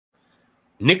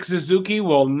Nick Suzuki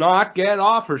will not get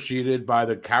offer sheeted by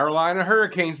the Carolina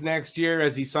Hurricanes next year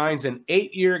as he signs an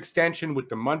 8-year extension with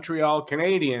the Montreal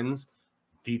Canadiens.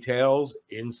 Details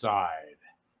inside.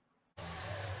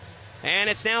 And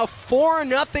it's now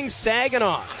 4-0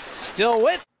 Saginaw. Still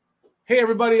with. Hey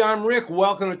everybody, I'm Rick.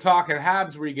 Welcome to Talking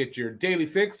Habs, where you get your daily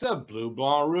fix of Bleu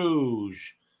Blanc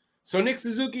Rouge. So Nick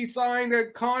Suzuki signed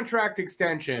a contract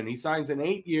extension. He signs an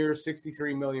 8-year,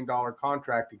 $63 million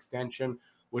contract extension,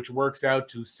 which works out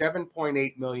to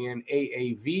 $7.8 million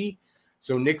AAV.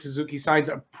 So Nick Suzuki signs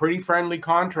a pretty friendly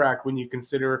contract when you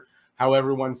consider how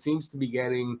everyone seems to be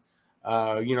getting,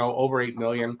 over $8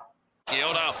 million.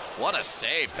 Gilda, what a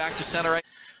save. Back to center right.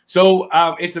 So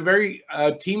it's a very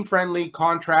team-friendly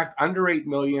contract, under $8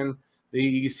 million.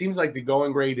 It seems like the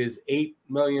going rate is $8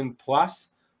 million plus.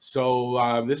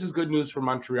 So this is good news for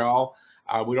Montreal.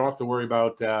 We don't have to worry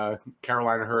about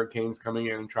Carolina Hurricanes coming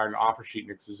in and trying to offer sheet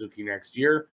Nick Suzuki next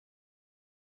year.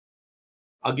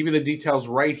 I'll give you the details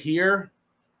right here.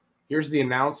 Here's the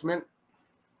announcement.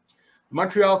 The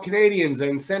Montreal Canadiens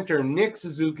and center Nick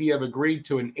Suzuki have agreed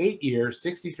to an 8-year,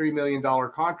 $63 million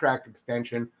contract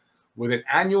extension with an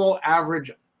annual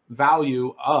average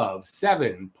value of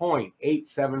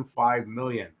 $7.875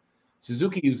 million.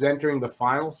 Suzuki, who's entering the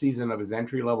final season of his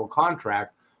entry-level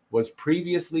contract, was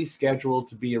previously scheduled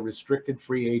to be a restricted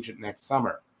free agent next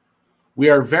summer. We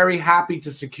are very happy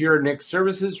to secure Nick's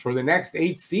services for the next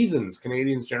 8 seasons,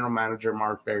 Canadiens general manager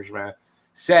Marc Bergevin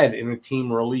said in a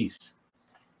team release.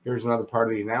 Here's another part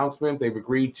of the announcement. They've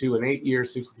agreed to an 8-year,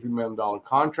 $63 million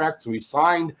contract, so he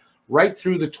signed right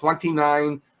through the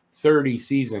 29-30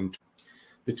 season.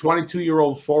 The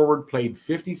 22-year-old forward played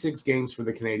 56 games for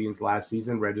the Canadiens last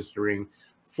season, registering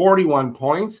 41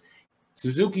 points.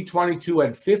 Suzuki, 22,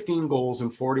 had 15 goals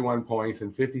and 41 points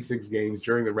in 56 games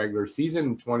during the regular season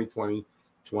in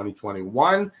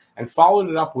 2020-2021, and followed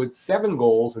it up with 7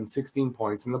 goals and 16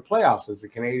 points in the playoffs as the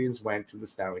Canadiens went to the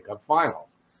Stanley Cup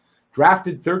Finals.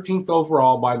 Drafted 13th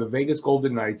overall by the Vegas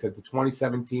Golden Knights at the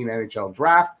 2017 NHL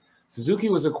Draft, Suzuki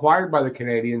was acquired by the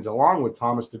Canadiens along with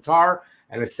Thomas Tatar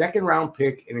and a second-round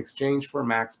pick in exchange for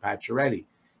Max Pacioretty.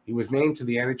 He was named to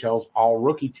the NHL's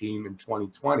All-Rookie team in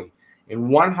 2020. In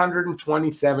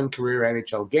 127 career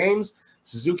NHL games,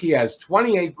 Suzuki has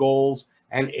 28 goals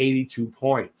and 82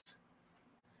 points.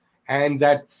 And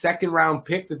that second-round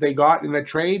pick that they got in the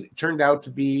trade turned out to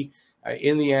be,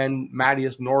 in the end,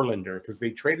 Mattias Norlinder, because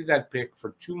they traded that pick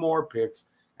for 2 more picks,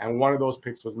 and one of those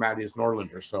picks was Mattias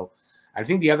Norlinder. So I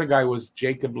think the other guy was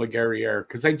Jacob Laguerriere,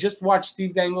 because I just watched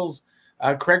Steve Dangle's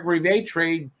Craig Rivet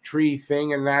trade tree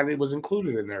thing, and that it was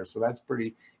included in there. So that's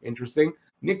pretty interesting.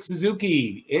 Nick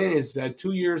Suzuki, in his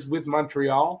 2 years with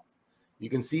Montreal, you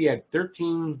can see he had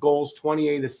 13 goals,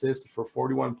 28 assists for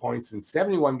 41 points in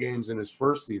 71 games in his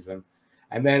first season.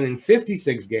 And then in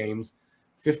 56 games,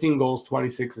 15 goals,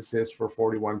 26 assists for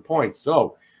 41 points.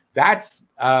 So that's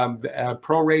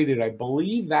prorated. I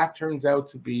believe that turns out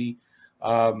to be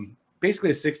basically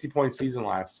a 60-point season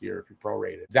last year if you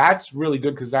prorate it. That's really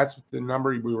good because that's the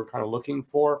number we were kind of looking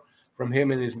for from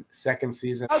him in his second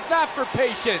season. How's that for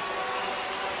patience?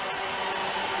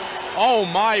 Oh,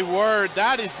 my word.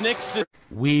 That is Nick Suzuki.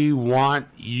 We want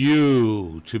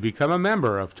you to become a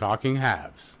member of Talking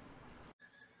Habs.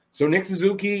 So Nick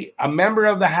Suzuki, a member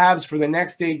of the Habs for the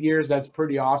next 8 years. That's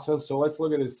pretty awesome. So let's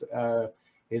look at his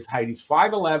height. He's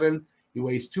 5'11". He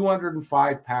weighs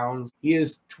 205 pounds. He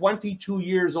is 22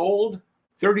 years old,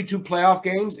 32 playoff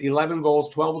games, 11 goals,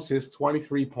 12 assists,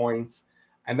 23 points.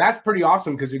 And that's pretty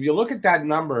awesome because if you look at that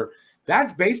number,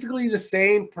 that's basically the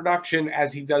same production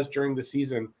as he does during the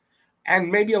season,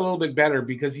 and maybe a little bit better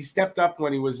because he stepped up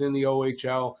when he was in the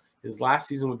OHL his last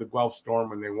season with the Guelph Storm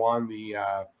when they won the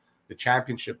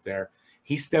championship there.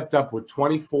 He stepped up with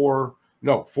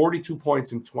 42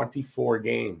 points in 24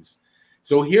 games.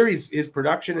 So here his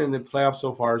production in the playoffs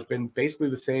so far has been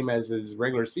basically the same as his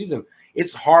regular season.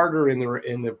 It's harder in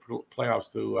the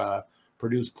playoffs to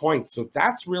produce points. So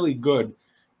that's really good.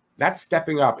 That's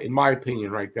stepping up, in my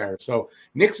opinion, right there. So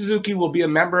Nick Suzuki will be a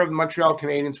member of the Montreal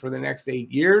Canadiens for the next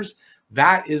 8 years.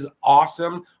 That is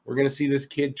awesome. We're going to see this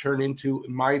kid turn into,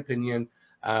 in my opinion,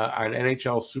 an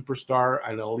NHL superstar,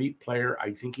 an elite player.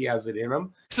 I think he has it in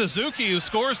him. Suzuki, who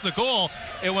scores the goal.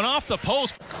 It went off the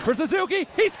post. For Suzuki,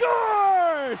 he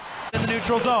scores! In the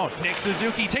neutral zone, Nick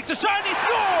Suzuki takes a shot and he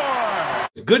scores!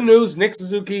 Good news, Nick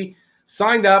Suzuki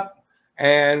signed up,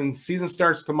 and season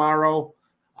starts tomorrow.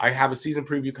 I have a season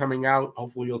preview coming out.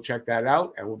 Hopefully you'll check that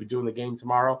out, and we'll be doing the game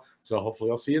tomorrow. So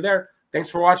hopefully I'll see you there. Thanks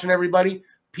for watching, everybody.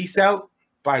 Peace out.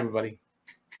 Bye, everybody.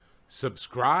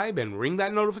 Subscribe and ring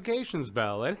that notifications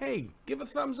bell. And, hey, give a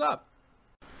thumbs up.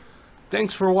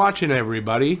 Thanks for watching,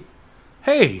 everybody.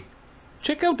 Hey,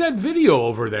 Check out that video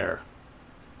over there.